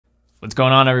What's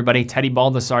going on, everybody? Teddy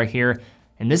Baldassarre here.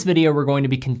 In this video, we're going to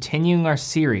be continuing our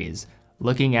series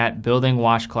looking at building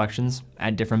watch collections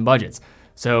at different budgets.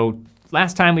 So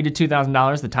last time we did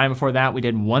 $2,000, the time before that we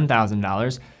did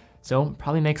 $1,000. So it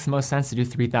probably makes the most sense to do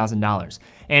 $3,000.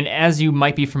 And as you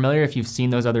might be familiar, if you've seen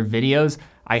those other videos,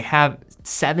 I have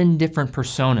 7 different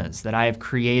personas that I have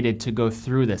created to go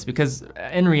through this, because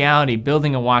in reality,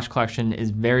 building a watch collection is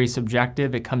very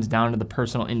subjective. It comes down to the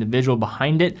personal individual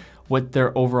behind it, what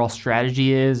their overall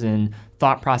strategy is and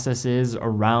thought process is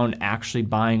around actually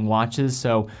buying watches.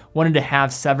 So wanted to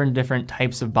have 7 different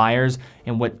types of buyers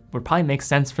and what would probably make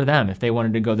sense for them if they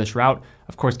wanted to go this route.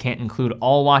 Of course, can't include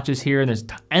all watches here. There's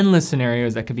endless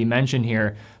scenarios that could be mentioned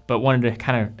here, but wanted to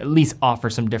kind of at least offer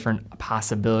some different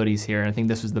possibilities here. And I think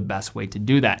this was the best way to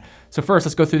do that. So first,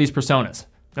 let's go through these personas.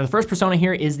 Now, the first persona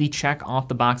here is the check off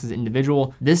the boxes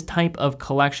individual. This type of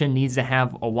collection needs to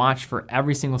have a watch for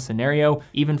every single scenario,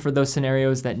 even for those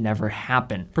scenarios that never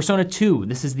happen. Persona 2,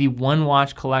 this is the one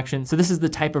watch collection. So this is the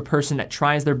type of person that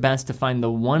tries their best to find the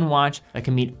one watch that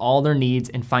can meet all their needs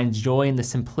and finds joy in the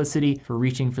simplicity for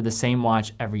reaching for the same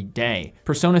watch every day.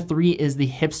 Persona 3 is the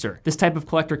hipster. This type of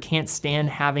collector can't stand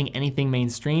having anything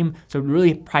mainstream, so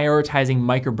really prioritizing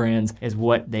micro brands is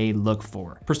what they look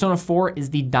for. Persona 4 is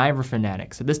the diver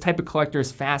fanatic. So this type of collector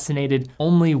is fascinated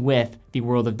only with the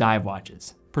world of dive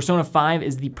watches. Persona 5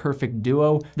 is the perfect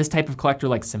duo. This type of collector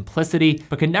likes simplicity,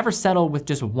 but can never settle with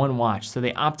just one watch, so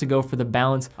they opt to go for the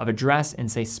balance of a dress and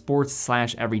say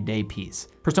sports/everyday piece.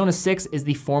 Persona 6 is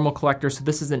the formal collector, so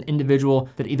this is an individual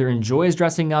that either enjoys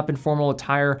dressing up in formal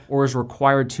attire or is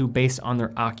required to based on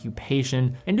their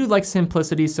occupation, and do like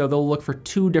simplicity, so they'll look for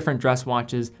 2 different dress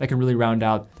watches that can really round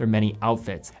out their many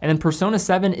outfits. And then Persona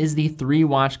 7 is the 3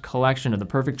 watch collection, of the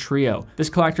perfect trio. This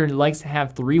collector likes to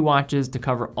have 3 watches to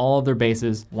cover all of their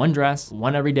bases: 1 dress,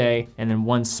 1 everyday, and then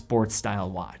 1 sports style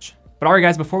watch. But all right,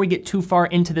 guys, before we get too far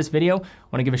into this video, I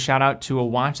wanna give a shout out to a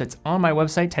watch that's on my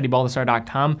website,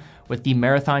 teddybaldassarre.com, with the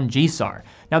Marathon G-SAR.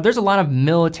 Now, there's a lot of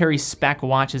military spec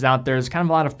watches out there. There's kind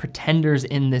of a lot of pretenders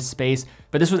in this space,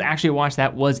 but this was actually a watch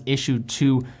that was issued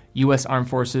to US Armed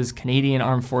Forces, Canadian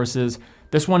Armed Forces.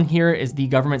 This one here is the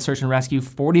Government Search and Rescue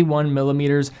 41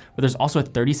 millimeters, but there's also a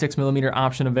 36 millimeter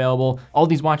option available. All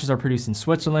these watches are produced in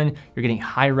Switzerland. You're getting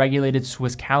high regulated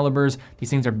Swiss calibers. These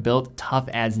things are built tough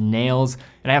as nails.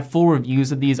 And I have full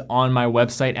reviews of these on my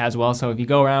website as well. So if you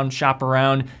go around, shop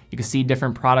around, you can see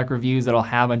different product reviews that I'll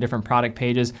have on different product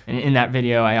pages. And in that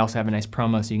video, I also have a nice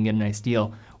promo so you can get a nice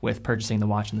deal with purchasing the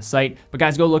watch on the site. But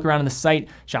guys, go look around on the site,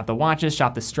 shop the watches,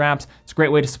 shop the straps. It's a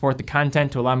great way to support the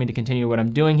content to allow me to continue what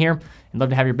I'm doing here, and love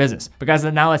to have your business. But guys,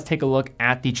 now let's take a look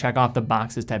at the check off the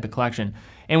boxes type of collection.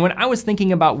 And when I was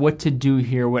thinking about what to do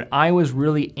here, what I was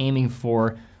really aiming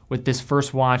for with this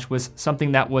first watch was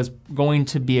something that was going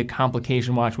to be a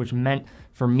complication watch, which meant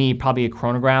for me probably a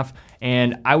chronograph.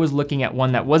 And I was looking at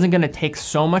one that wasn't gonna take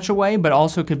so much away, but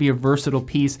also could be a versatile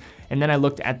piece. And then I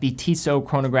looked at the Tissot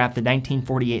chronograph, the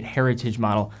 1948 Heritage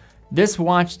model. This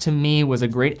watch to me was a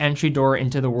great entry door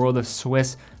into the world of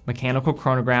Swiss mechanical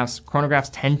chronographs. Chronographs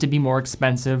tend to be more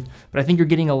expensive, but I think you're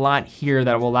getting a lot here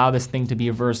that will allow this thing to be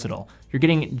versatile. You're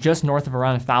getting just north of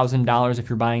around $1,000 if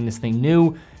you're buying this thing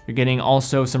new. You're getting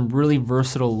also some really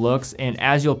versatile looks, and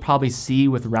as you'll probably see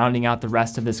with rounding out the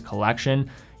rest of this collection,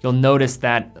 you'll notice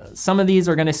that some of these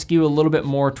are gonna skew a little bit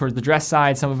more towards the dress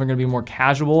side, some of them are gonna be more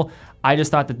casual. I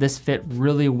just thought that this fit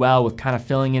really well with kind of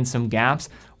filling in some gaps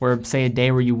where, say, a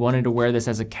day where you wanted to wear this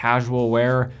as a casual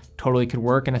wear totally could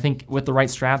work. And I think with the right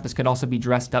strap, this could also be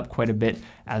dressed up quite a bit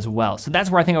as well. So that's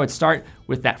where I think I would start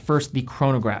with that first, the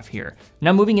chronograph here.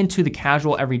 Now moving into the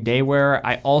casual everyday wear,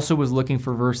 I also was looking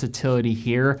for versatility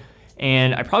here.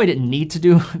 And I probably didn't need to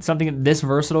do something this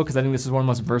versatile because I think this is one of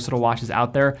the most versatile watches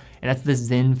out there, and that's the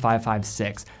Sinn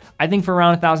 556. I think for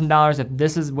around $1,000, if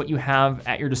this is what you have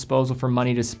at your disposal for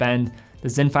money to spend, the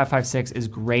Sinn 556 is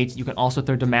great. You can also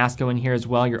throw Damasco in here as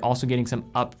well. You're also getting some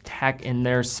up tech in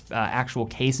their actual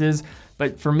cases.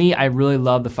 But for me, I really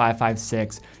love the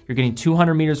 556. You're getting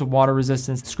 200 meters of water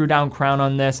resistance, screw down crown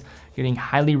on this, getting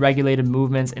highly regulated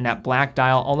movements, and that black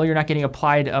dial, although you're not getting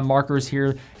applied markers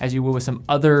here as you will with some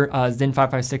other Sinn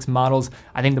 556 models,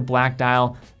 I think the black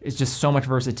dial is just so much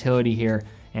versatility here.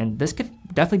 And this could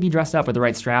definitely be dressed up with the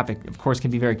right strap. It, of course,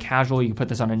 can be very casual. You can put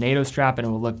this on a NATO strap and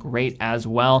it will look great as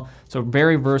well. So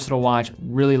very versatile watch,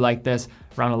 really like this.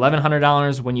 Around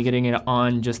 $1,100 when you're getting it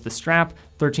on just the strap,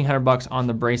 $1,300 on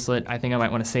the bracelet. I think I might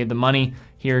wanna save the money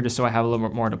here just so I have a little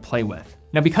bit more to play with.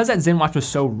 Now, because that Sinn watch was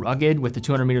so rugged with the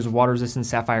 200 meters of water resistant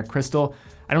sapphire crystal,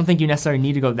 I don't think you necessarily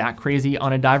need to go that crazy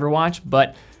on a diver watch,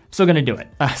 but still gonna do it.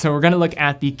 So we're gonna look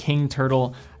at the King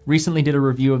Turtle Recently did a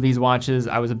review of these watches.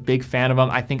 I was a big fan of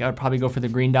them. I think I would probably go for the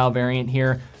green dial variant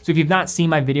here. So if you've not seen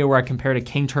my video where I compared a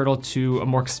King Turtle to a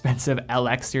more expensive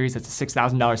LX series, that's a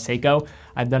 $6,000 Seiko,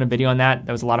 I've done a video on that.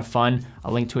 That was a lot of fun.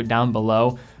 I'll link to it down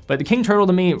below. But the King Turtle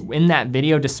to me in that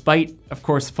video, despite of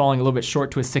course falling a little bit short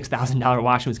to a $6,000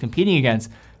 watch it was competing against,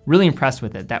 really impressed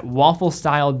with it. That waffle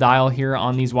style dial here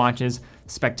on these watches,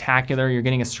 spectacular. You're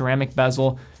getting a ceramic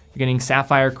bezel. You're getting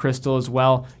sapphire crystal as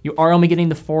well. You are only getting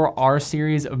the 4R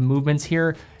series of movements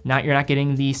here. You're not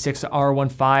getting the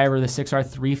 6R15 or the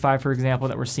 6R35, for example,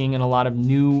 that we're seeing in a lot of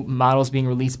new models being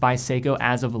released by Seiko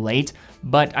as of late.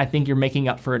 But I think you're making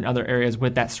up for it in other areas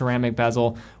with that ceramic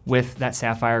bezel, with that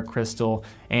sapphire crystal,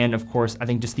 and of course, I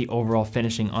think just the overall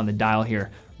finishing on the dial here.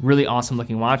 Really awesome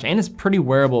looking watch, and it's pretty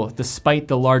wearable despite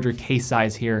the larger case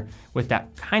size here with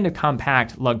that kind of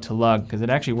compact lug to lug, because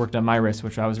it actually worked on my wrist,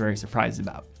 which I was very surprised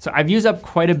about. So I've used up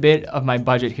quite a bit of my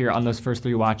budget here on those first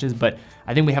 3 watches, but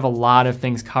I think we have a lot of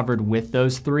things covered with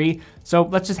those 3. So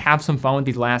let's just have some fun with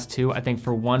these last 2. I think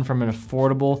for one, from an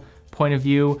affordable point of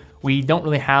view, we don't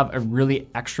really have a really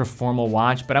extra formal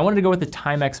watch, but I wanted to go with the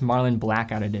Timex Marlin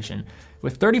Blackout Edition.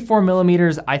 With 34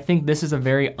 millimeters, I think this is a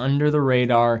very under the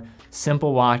radar,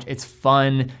 simple watch. It's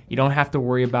fun, you don't have to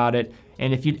worry about it.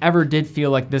 And if you ever did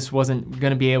feel like this wasn't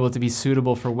gonna be able to be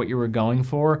suitable for what you were going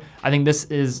for, I think this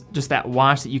is just that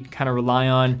watch that you can kind of rely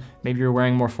on. Maybe you're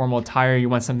wearing more formal attire, you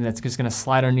want something that's just gonna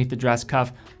slide underneath the dress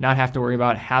cuff, not have to worry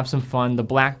about it, have some fun. The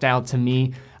black dial to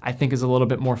me, I think is a little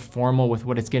bit more formal with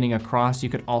what it's getting across. You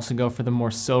could also go for the more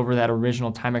silver, that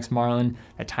original Timex Marlin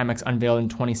that Timex unveiled in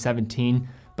 2017.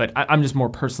 But I'm just more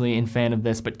personally in fan of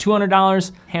this. But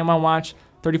 $200, hand-wound watch,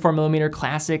 34 millimeter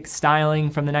classic styling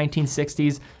from the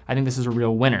 1960s. I think this is a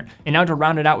real winner. And now to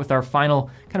round it out with our final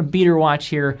kind of beater watch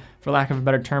here, for lack of a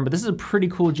better term, but this is a pretty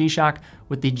cool G-Shock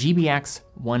with the GBX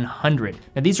 100.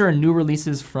 Now these are new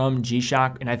releases from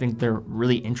G-Shock, and I think they're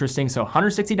really interesting. So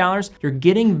 $160, you're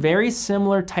getting very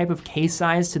similar type of case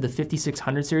size to the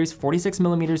 5600 series, 46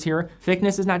 millimeters here.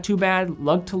 Thickness is not too bad,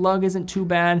 lug to lug isn't too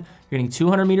bad. You're getting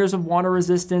 200 meters of water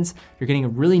resistance. You're getting a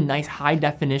really nice high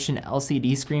definition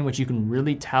LCD screen, which you can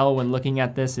really tell when looking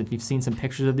at this if you've seen some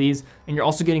pictures of these. And you're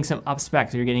also getting some up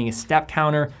specs. So you're getting a step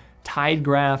counter, tide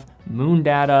graph, moon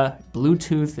data,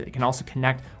 Bluetooth. It can also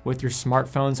connect with your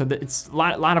smartphone. So it's a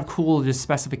lot of cool just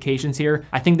specifications here.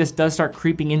 I think this does start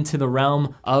creeping into the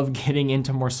realm of getting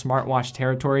into more smartwatch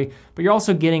territory, but you're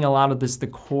also getting a lot of the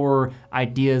core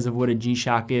ideas of what a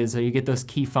G-Shock is. So you get those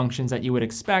key functions that you would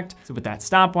expect. So with that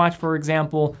stopwatch, for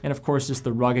example, and of course, just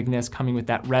the ruggedness coming with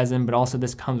that resin, but also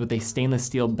this comes with a stainless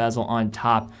steel bezel on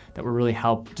top that will really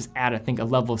help just add, I think, a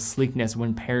level of sleekness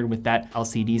when paired with that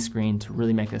LCD screen to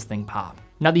really make this thing pop.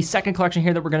 Now, the second collection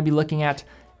here that we're gonna be looking at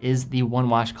is the one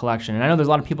watch collection. And I know there's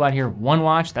a lot of people out here, one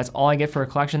watch, that's all I get for a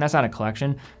collection. That's not a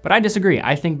collection, but I disagree.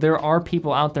 I think there are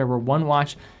people out there where one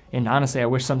watch, and honestly, I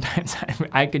wish sometimes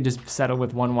I could just settle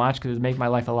with one watch because it would make my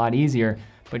life a lot easier,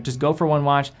 but just go for one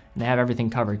watch and have everything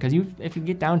covered. Because if you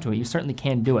get down to it, you certainly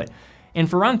can do it. And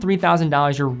for around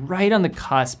 $3,000, you're right on the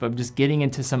cusp of just getting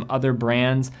into some other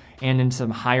brands and into some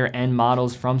higher end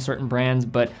models from certain brands.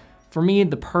 But for me,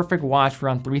 the perfect watch for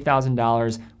around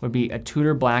 $3,000 would be a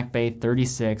Tudor Black Bay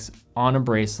 36 on a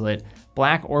bracelet.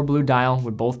 Black or blue dial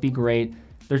would both be great.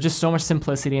 There's just so much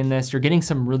simplicity in this. You're getting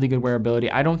some really good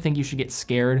wearability. I don't think you should get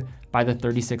scared by the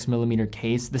 36 millimeter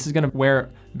case. This is gonna wear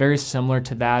very similar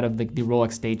to that of the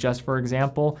Rolex Datejust, for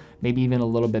example, maybe even a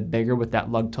little bit bigger with that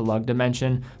lug to lug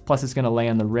dimension. Plus it's gonna lay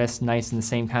on the wrist nice in the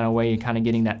same kind of way. You're kind of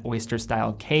getting that oyster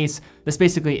style case. This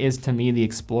basically is, to me, the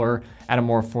Explorer at a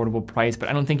more affordable price, but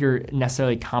I don't think you're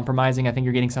necessarily compromising. I think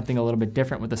you're getting something a little bit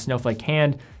different with the snowflake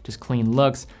hand, just clean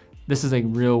looks. This is a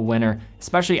real winner.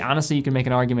 Especially, honestly, you can make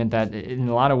an argument that in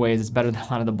a lot of ways it's better than a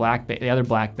lot of the other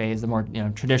Black Bays, the more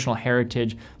traditional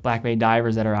heritage Black Bay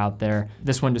divers that are out there.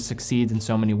 This one just succeeds in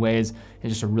so many ways.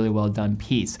 It's just a really well done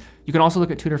piece. You can also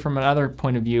look at Tudor from another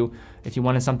point of view. If you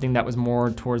wanted something that was more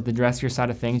towards the dressier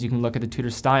side of things, you can look at the Tudor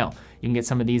style. You can get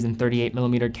some of these in 38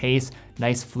 millimeter case,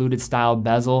 nice fluted style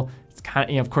bezel. It's kind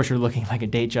of, of course you're looking like a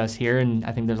Datejust here, and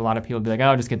I think there's a lot of people be like,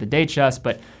 oh, just get the Datejust,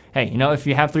 but hey, if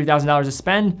you have $3,000 to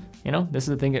spend, this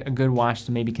is a good watch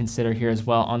to maybe consider here as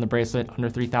well on the bracelet, under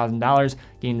 $3,000,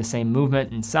 getting the same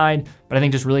movement inside, but I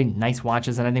think just really nice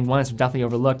watches, and I think one that's definitely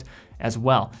overlooked as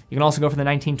well. You can also go for the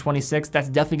 1926. That's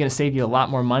definitely gonna save you a lot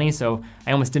more money, so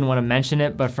I almost didn't wanna mention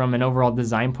it, but from an overall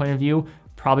design point of view,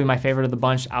 probably my favorite of the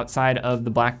bunch outside of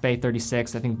the Black Bay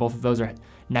 36. I think both of those are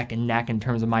neck and neck in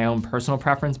terms of my own personal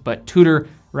preference, but Tudor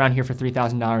around here for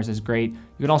 $3,000 is great. You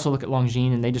can also look at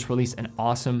Longines, and they just released an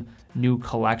awesome new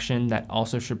collection that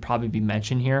also should probably be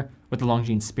mentioned here with the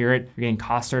Longines Spirit. You're getting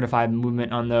cost certified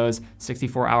movement on those,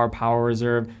 64-hour power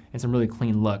reserve, and some really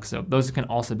clean looks. So those can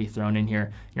also be thrown in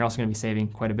here. You're also gonna be saving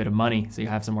quite a bit of money, so you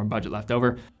have some more budget left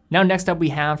over. Now, next up we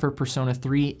have for Persona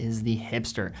 3 is the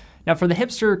Hipster. Now for the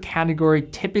Hipster category,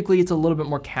 typically it's a little bit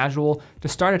more casual. To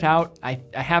start it out, I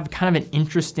have kind of an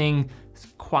interesting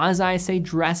quasi, say,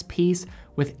 dress piece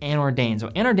with Anordain. So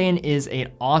Anordain is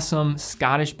an awesome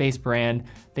Scottish-based brand.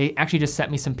 They actually just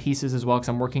sent me some pieces as well because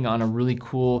I'm working on a really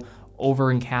cool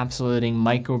over-encapsulating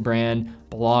micro brand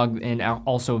blog and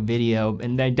also video,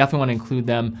 and I definitely want to include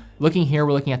them. Looking here,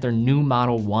 we're looking at their new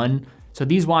Model 1. So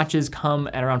these watches come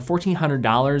at around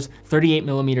 $1,400,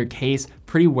 38mm case,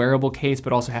 pretty wearable case,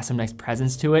 but also has some nice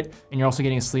presence to it. And you're also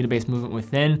getting a sleeve-based movement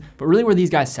within. But really where these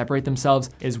guys separate themselves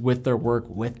is with their work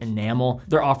with enamel.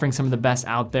 They're offering some of the best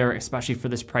out there, especially for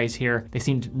this price here. They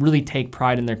seem to really take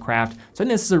pride in their craft. So I think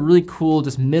this is a really cool,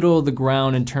 just middle of the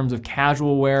ground in terms of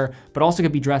casual wear, but also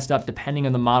could be dressed up depending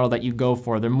on the model that you go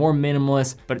for. They're more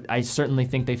minimalist, but I certainly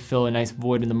think they fill a nice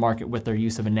void in the market with their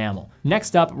use of enamel.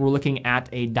 Next up, we're looking at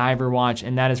a diver watch,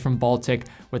 and that is from Baltic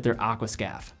with their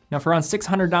Aquascaf. Now for around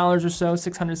 $600 or so,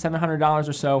 $600, $700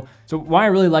 or so. So why I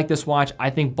really like this watch, I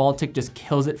think Baltic just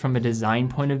kills it from a design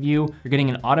point of view. You're getting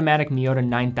an automatic Miyota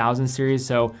 9000 series.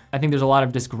 So I think there's a lot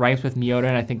of just gripes with Miyota,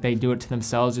 and I think they do it to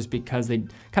themselves just because they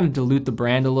kind of dilute the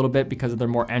brand a little bit because of their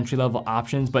more entry-level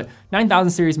options. But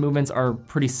 9000 series movements are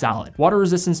pretty solid. Water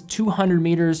resistance, 200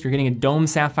 meters. You're getting a dome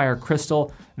sapphire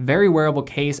crystal. Very wearable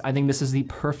case. I think this is the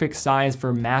perfect size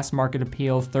for mass market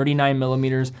appeal, 39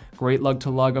 millimeters, great lug to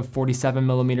lug of 47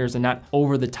 millimeters, and not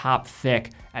over the top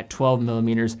thick at 12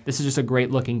 millimeters. This is just a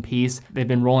great looking piece. They've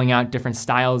been rolling out different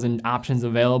styles and options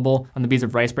available. On the Beads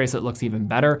of Rice bracelet, it looks even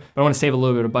better, but I wanna save a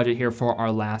little bit of budget here for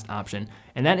our last option.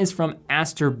 And that is from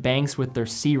Astor Banks with their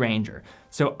Sea Ranger.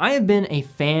 So I have been a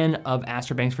fan of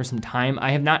Astor Banks for some time.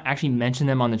 I have not actually mentioned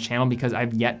them on the channel because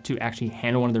I've yet to actually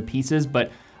handle one of their pieces,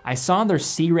 but I saw their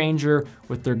Sea Ranger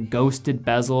with their ghosted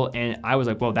bezel, and I was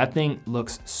like, whoa, that thing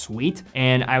looks sweet.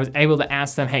 And I was able to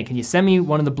ask them, hey, can you send me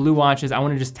one of the blue watches? I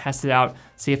wanna just test it out,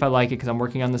 see if I like it, because I'm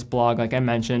working on this blog, like I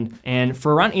mentioned. And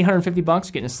for around 850 bucks,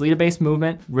 you're getting a sleeve-based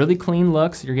movement, really clean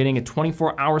looks. You're getting a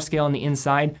 24-hour scale on the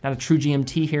inside, not a true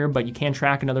GMT here, but you can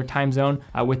track another time zone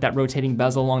with that rotating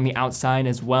bezel along the outside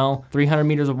as well. 300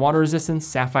 meters of water resistance,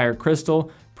 sapphire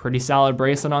crystal, pretty solid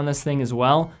bracelet on this thing as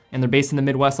well. And they're based in the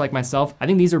Midwest like myself. I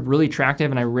think these are really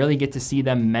attractive, and I rarely get to see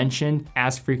them mentioned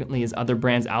as frequently as other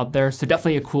brands out there. So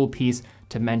definitely a cool piece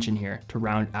to mention here to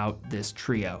round out this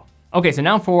trio. Okay, so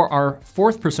now for our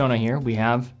fourth persona here, we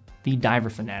have the Diver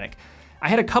Fanatic. I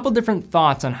had a couple different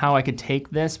thoughts on how I could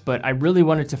take this, but I really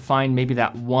wanted to find maybe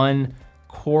that one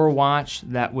core watch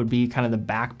that would be kind of the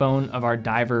backbone of our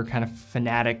Diver kind of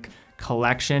fanatic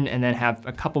collection, and then have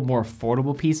a couple more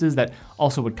affordable pieces that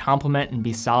also would complement and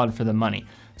be solid for the money.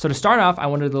 So to start off, I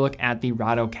wanted to look at the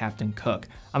Rado Captain Cook.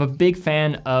 I'm a big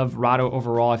fan of Rado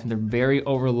overall. I think they're very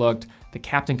overlooked. The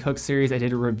Captain Cook series, I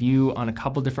did a review on a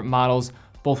couple different models,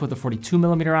 both with the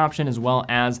 42mm option as well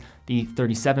as the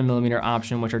 37mm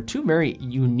option, which are two very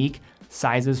unique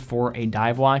sizes for a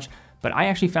dive watch. But I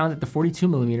actually found that the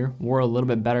 42mm wore a little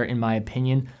bit better in my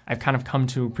opinion. I've kind of come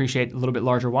to appreciate a little bit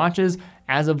larger watches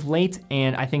as of late,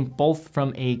 and I think both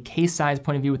from a case size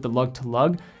point of view with the lug to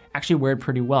lug, actually wear it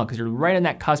pretty well because you're right on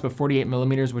that cusp of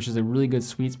 48mm, which is a really good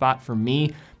sweet spot for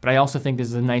me. But I also think this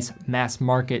is a nice mass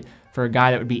market for a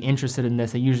guy that would be interested in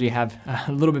this. They usually have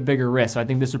a little bit bigger wrist, so I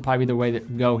think this would probably be the way to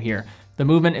go here. The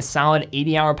movement is solid,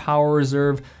 80-hour power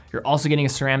reserve. You're also getting a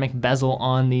ceramic bezel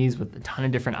on these with a ton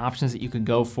of different options that you could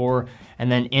go for.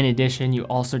 And then in addition, you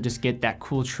also just get that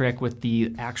cool trick with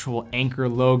the actual anchor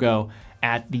logo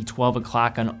at the 12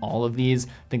 o'clock on all of these. I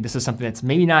think this is something that's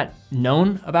maybe not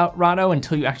known about Rado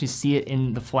until you actually see it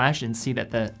in the flesh and see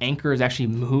that the anchor actually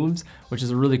moves, which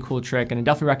is a really cool trick. And I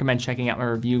definitely recommend checking out my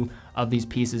review of these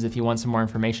pieces if you want some more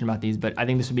information about these, but I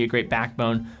think this would be a great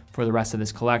backbone for the rest of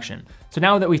this collection. So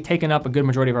now that we've taken up a good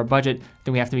majority of our budget,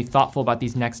 then we have to be thoughtful about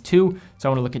these next two. So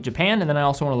I wanna look at Japan, and then I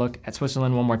also wanna look at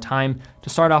Switzerland one more time. To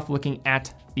start off looking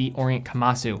at the Orient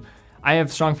Kamasu. I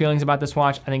have strong feelings about this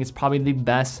watch. I think it's probably the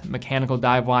best mechanical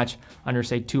dive watch under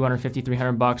say 250,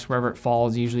 300 bucks, wherever it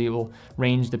falls. Usually it will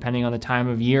range depending on the time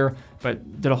of year,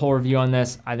 but did a whole review on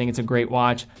this. I think it's a great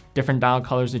watch. Different dial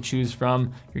colors to choose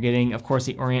from. You're getting, of course,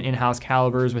 the Orient in-house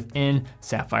calibers within,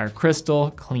 sapphire crystal,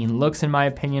 clean looks in my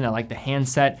opinion. I like the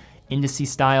handset, indice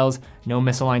styles, no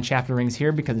misaligned chapter rings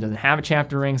here because it doesn't have a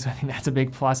chapter ring, so I think that's a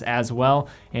big plus as well.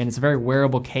 And it's a very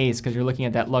wearable case because you're looking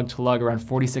at that lug to lug around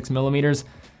 46 millimeters.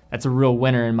 That's a real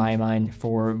winner in my mind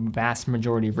for vast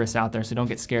majority of wrists out there, so don't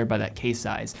get scared by that case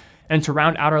size. And to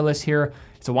round out our list here,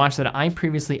 it's a watch that I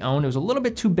previously owned. It was a little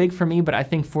bit too big for me, but I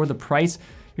think for the price,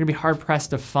 you're gonna be hard pressed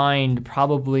to find,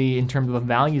 probably in terms of a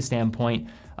value standpoint,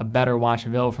 a better watch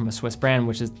available from a Swiss brand,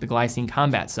 which is the Glycine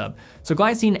Combat Sub. So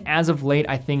Glycine, as of late,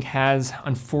 I think has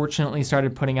unfortunately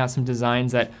started putting out some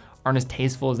designs that aren't as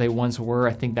tasteful as they once were.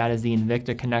 I think that is the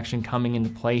Invicta connection coming into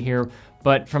play here.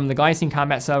 But from the Glycine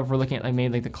Combat Sub, we're looking at like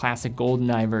maybe like the classic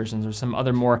GoldenEye versions or some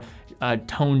other more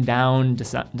toned down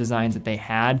designs that they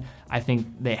had. I think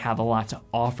they have a lot to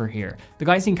offer here. The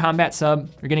Glycine Combat Sub,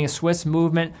 you're getting a Swiss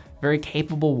movement, very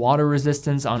capable water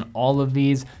resistance on all of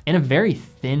these, and a very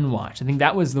thin watch. I think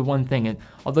that was the one thing. And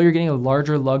although you're getting a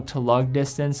larger lug to lug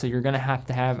distance, so you're gonna have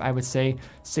to have, I would say,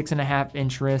 6.5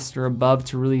 inch wrist or above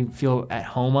to really feel at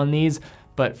home on these.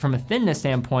 But from a thinness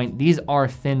standpoint, these are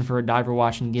thin for a diver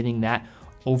watch, and getting that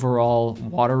overall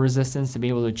water resistance to be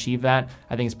able to achieve that,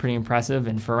 I think is pretty impressive.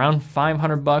 And for around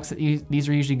 500 bucks that these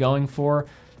are usually going for,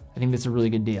 I think that's a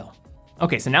really good deal.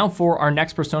 Okay, so now for our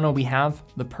next persona, we have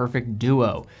the Perfect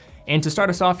Duo. And to start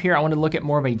us off here, I wanted to look at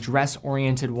more of a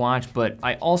dress-oriented watch, but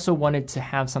I also wanted to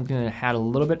have something that had a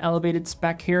little bit elevated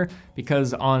spec here,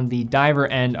 because on the diver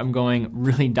end, I'm going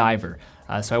really diver.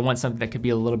 So I want something that could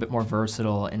be a little bit more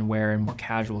versatile and wear in more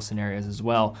casual scenarios as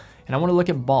well. And I want to look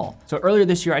at Ball. So earlier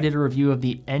this year, I did a review of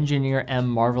the Engineer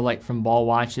M Marvelite from Ball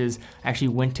Watches. I actually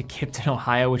went to Kipton,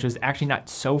 Ohio, which was actually not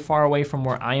so far away from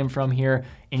where I am from here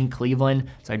in Cleveland.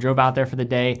 So I drove out there for the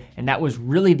day, and that was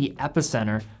really the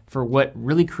epicenter for what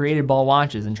really created Ball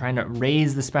watches and trying to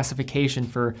raise the specification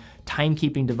for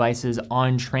timekeeping devices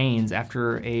on trains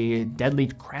after a deadly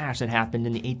crash that happened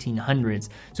in the 1800s.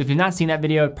 So if you've not seen that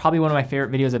video, probably one of my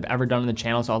favorite videos I've ever done on the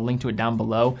channel, so I'll link to it down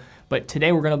below. But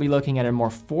today we're gonna be looking at a more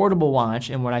affordable watch,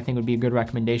 and what I think would be a good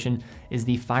recommendation is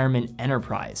the Fireman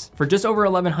Enterprise. For just over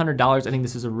 $1,100, I think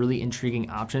this is a really intriguing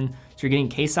option. So you're getting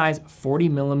case size 40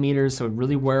 millimeters, so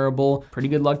really wearable, pretty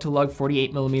good lug to lug,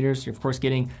 48 millimeters. You're of course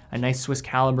getting a nice Swiss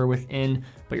caliber within,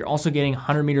 but you're also getting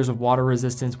 100 meters of water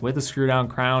resistance with a screw down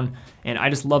crown. And I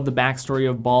just love the backstory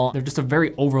of Ball. They're just a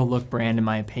very overlooked brand in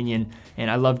my opinion. And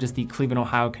I love just the Cleveland,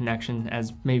 Ohio connection,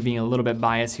 as maybe being a little bit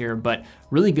biased here, but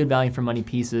really good value for money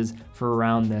pieces for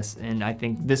around this. And I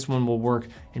think this one will work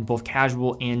in both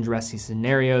casual and dressy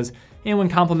scenarios. And when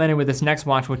complemented with this next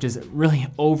watch, which is really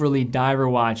overly diver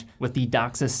watch with the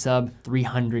Doxa Sub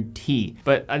 300T.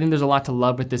 But I think there's a lot to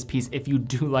love with this piece if you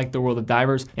do like the world of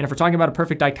divers. And if we're talking about a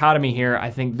perfect dichotomy here, I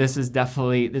think this is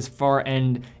definitely this far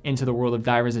end into the world of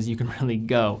divers as you can really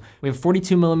go. We have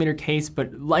 42 millimeter case,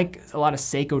 but like a lot of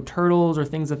Seiko turtles or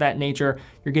things of that nature,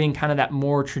 you're getting kind of that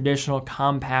more traditional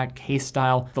compact case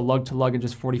style. The lug to lug is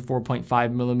just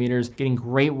 44.5 millimeters, getting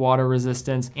great water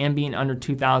resistance, and being under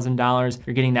 $2,000,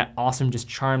 you're getting that awesome just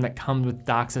charm that comes with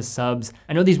Doxa subs.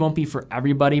 I know these won't be for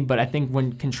everybody, but I think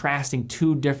when contrasting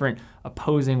two different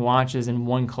opposing watches in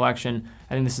one collection,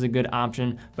 I think this is a good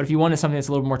option. But if you wanted something that's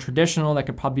a little more traditional that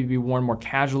could probably be worn more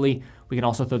casually, we can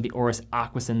also throw the Oris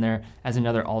Aquis in there as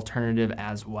another alternative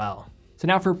as well. So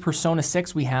now for Persona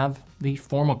 6, we have the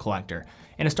Formal Collector.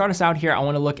 And to start us out here, I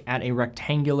want to look at a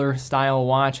rectangular style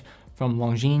watch from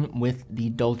Longines with the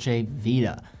Dolce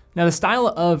Vita. Now the style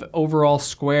of overall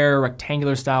square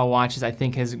rectangular style watches I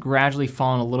think has gradually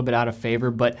fallen a little bit out of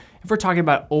favor, but if we're talking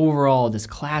about overall just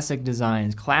classic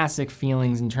designs, classic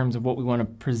feelings in terms of what we want to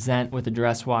present with a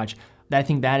dress watch, I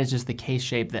think that is just the case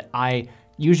shape that I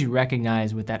usually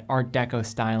recognize with that Art Deco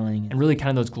styling and really kind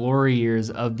of those glory years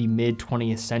of the mid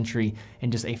 20th century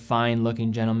and just a fine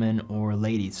looking gentleman or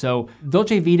lady. So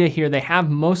Dolce Vita here, they have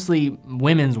mostly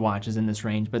women's watches in this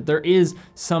range, but there is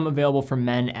some available for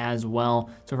men as well.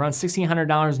 So around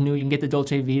 $1,600 new, you can get the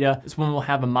Dolce Vita. This one will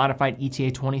have a modified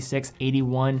ETA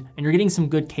 2681, and you're getting some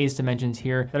good case dimensions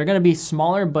here that are gonna be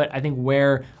smaller, but I think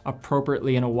wear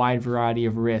appropriately in a wide variety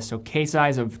of wrists. So case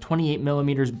size of 28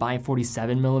 millimeters by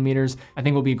 47 millimeters, I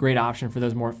think will be a great option for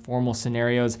those more formal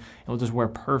scenarios, and will just wear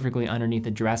perfectly underneath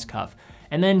the dress cuff.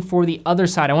 And then for the other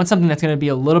side, I want something that's gonna be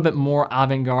a little bit more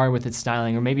avant-garde with its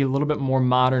styling, or maybe a little bit more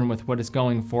modern with what it's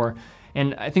going for.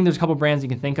 And I think there's a couple brands you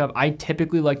can think of. I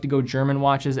typically like to go German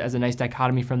watches as a nice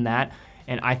dichotomy from that.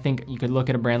 And I think you could look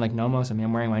at a brand like Nomos. I mean,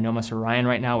 I'm wearing my Nomos Orion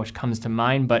right now, which comes to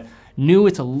mind, but new,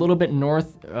 it's a little bit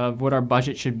north of what our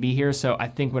budget should be here. So I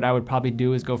think what I would probably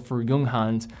do is go for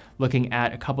Junghans, looking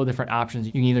at a couple different options.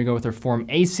 You can either go with their Form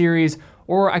A series,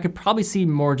 or I could probably see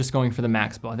more just going for the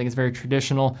Maxwell. I think it's very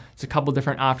traditional. It's a couple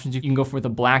different options. You can go for the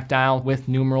black dial with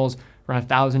numerals, around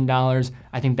 $1,000.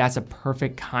 I think that's a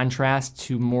perfect contrast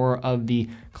to more of the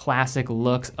classic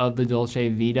looks of the Dolce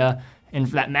Vita. And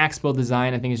for that max build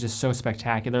design, I think is just so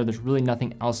spectacular. There's really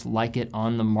nothing else like it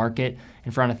on the market.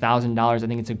 And for around $1,000, I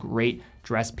think it's a great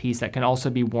dress piece that can also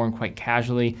be worn quite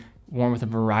casually, worn with a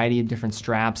variety of different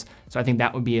straps. So I think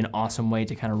that would be an awesome way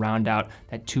to kind of round out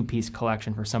that two-piece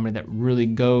collection for somebody that really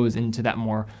goes into that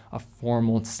more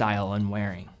formal style and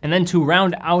wearing. And then to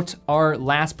round out our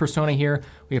last persona here,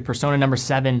 we have persona number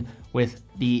 7 with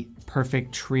the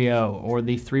perfect trio, or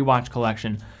the 3-watch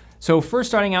collection. So first,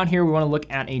 starting out here, we wanna look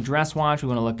at a dress watch, we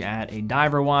wanna look at a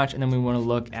diver watch, and then we wanna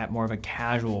look at more of a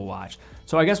casual watch.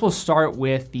 So I guess we'll start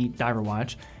with the diver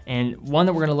watch, and one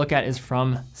that we're gonna look at is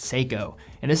from Seiko.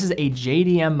 And this is a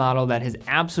JDM model that has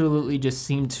absolutely just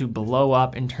seemed to blow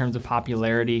up in terms of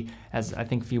popularity, as I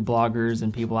think a few bloggers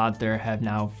and people out there have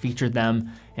now featured them.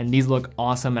 And these look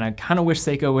awesome, and I kinda wish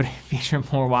Seiko would feature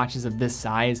more watches of this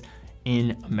size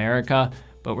in America,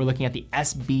 but we're looking at the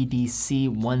SBDC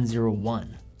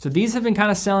 101. So these have been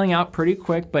kind of selling out pretty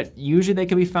quick, but usually they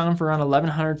can be found for around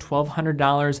 $1,100,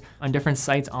 $1,200 on different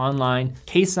sites online.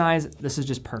 Case size, this is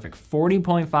just perfect.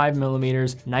 40.5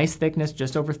 millimeters, nice thickness,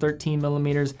 just over 13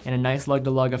 millimeters, and a nice lug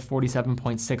to lug of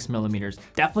 47.6 millimeters.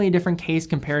 Definitely a different case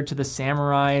compared to the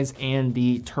Samurais and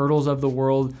the Turtles of the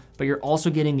world, but you're also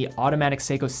getting the automatic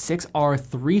Seiko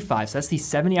 6R35. So that's the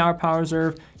 70-hour power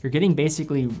reserve. You're getting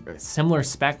basically similar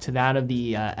spec to that of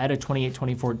the ETA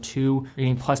 28-24-2. You're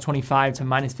getting plus 25 to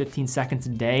minus 15 seconds a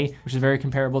day, which is very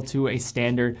comparable to a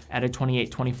standard ETA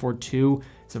 28-24-2.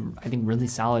 So I think really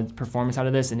solid performance out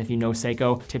of this. And if you know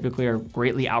Seiko, typically are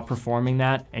greatly outperforming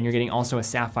that. And you're getting also a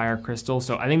sapphire crystal.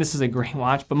 So I think this is a great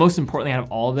watch, but most importantly out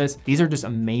of all of this, these are just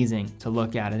amazing to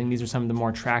look at. I think these are some of the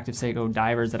more attractive Seiko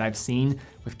divers that I've seen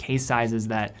with case sizes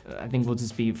that I think will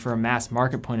just be, for a mass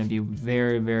market point of view,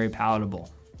 very, very palatable.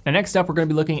 Now next up, we're gonna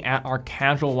be looking at our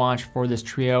casual watch for this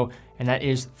trio, and that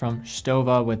is from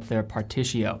Stova with their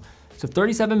Partitio. So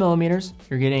 37 millimeters,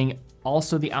 you're getting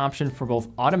also the option for both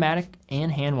automatic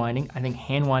and hand winding. I think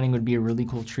hand winding would be a really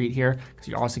cool treat here because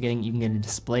you're also getting, you can get a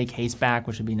display case back,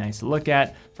 which would be nice to look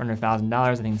at for under $1,000.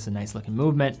 I think it's a nice looking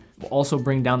movement. We'll also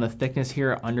bring down the thickness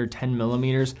here under 10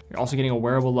 millimeters. You're also getting a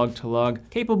wearable lug to lug,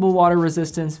 capable water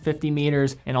resistance, 50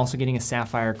 meters, and also getting a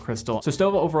sapphire crystal. So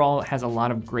Stova overall has a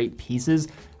lot of great pieces.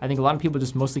 I think a lot of people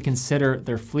just mostly consider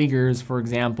their Fliegers, for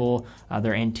example,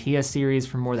 their Antia series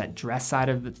for more that dress side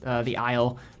of the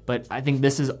aisle. But I think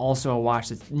this is also a watch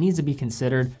that needs to be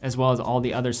considered, as well as all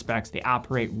the other specs. They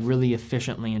operate really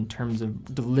efficiently in terms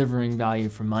of delivering value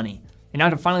for money. And now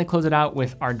to finally close it out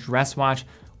with our dress watch,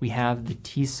 we have the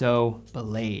Tissot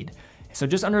Blade. So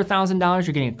just under $1,000,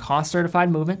 you're getting a cost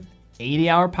certified movement,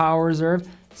 80-hour power reserve,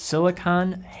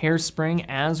 silicone hairspring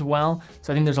as well.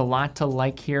 So I think there's a lot to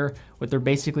like here. What they're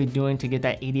basically doing to get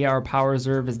that 80-hour power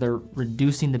reserve is they're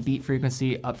reducing the beat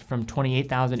frequency up from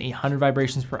 28,800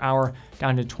 vibrations per hour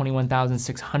down to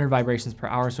 21,600 vibrations per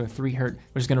hour, so a 3 hertz,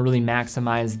 which is gonna really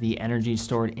maximize the energy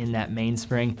stored in that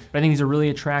mainspring. But I think these are really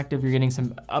attractive. You're getting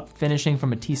some up finishing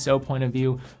from a Tissot point of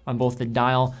view on both the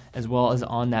dial as well as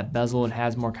on that bezel. It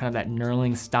has more kind of that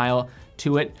knurling style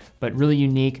to it, but really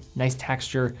unique, nice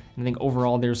texture. And I think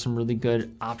overall there's some really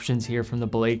good options here from the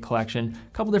Blade collection.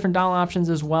 A couple different dial options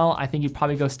as well. I think you'd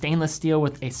probably go stainless steel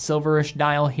with a silverish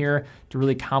dial here to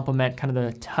really complement kind of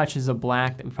the touches of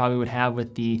black that we probably would have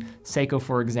with the Seiko,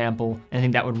 for example. And I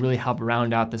think that would really help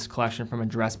round out this collection from a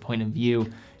dress point of view.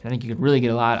 And I think you could really get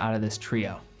a lot out of this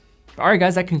trio. All right,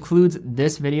 guys, that concludes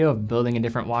this video of building a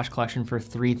different watch collection for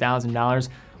 $3,000.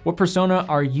 What persona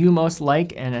are you most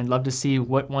like? And I'd love to see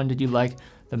what one did you like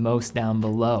the most down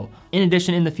below. In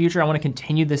addition, in the future, I wanna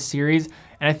continue this series.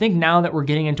 And I think now that we're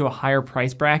getting into a higher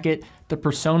price bracket, the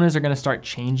personas are gonna start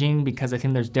changing because I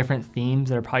think there's different themes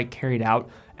that are probably carried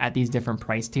out at these different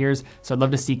price tiers. So I'd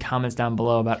love to see comments down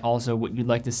below about also what you'd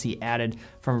like to see added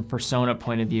from a persona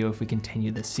point of view if we continue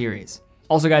this series.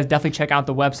 Also guys, definitely check out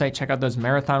the website, check out those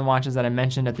marathon watches that I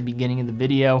mentioned at the beginning of the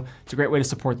video. It's a great way to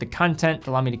support the content, to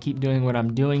allow me to keep doing what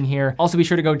I'm doing here. Also be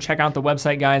sure to go check out the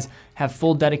website, guys. Have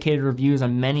full dedicated reviews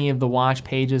on many of the watch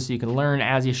pages so you can learn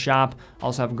as you shop.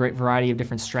 Also have a great variety of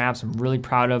different straps. I'm really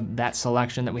proud of that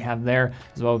selection that we have there,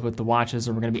 as well as with the watches,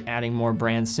 so we're gonna be adding more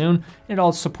brands soon. And it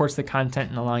all supports the content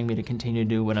and allowing me to continue to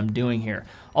do what I'm doing here.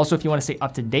 Also, if you wanna stay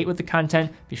up to date with the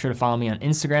content, be sure to follow me on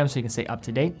Instagram so you can stay up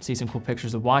to date, see some cool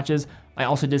pictures of watches. I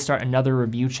also did start another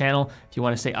review channel. If you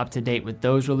wanna stay up to date with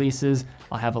those releases,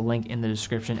 I'll have a link in the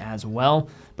description as well.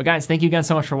 But guys, thank you again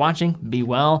so much for watching. Be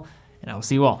well, and I will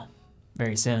see you all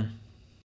very soon.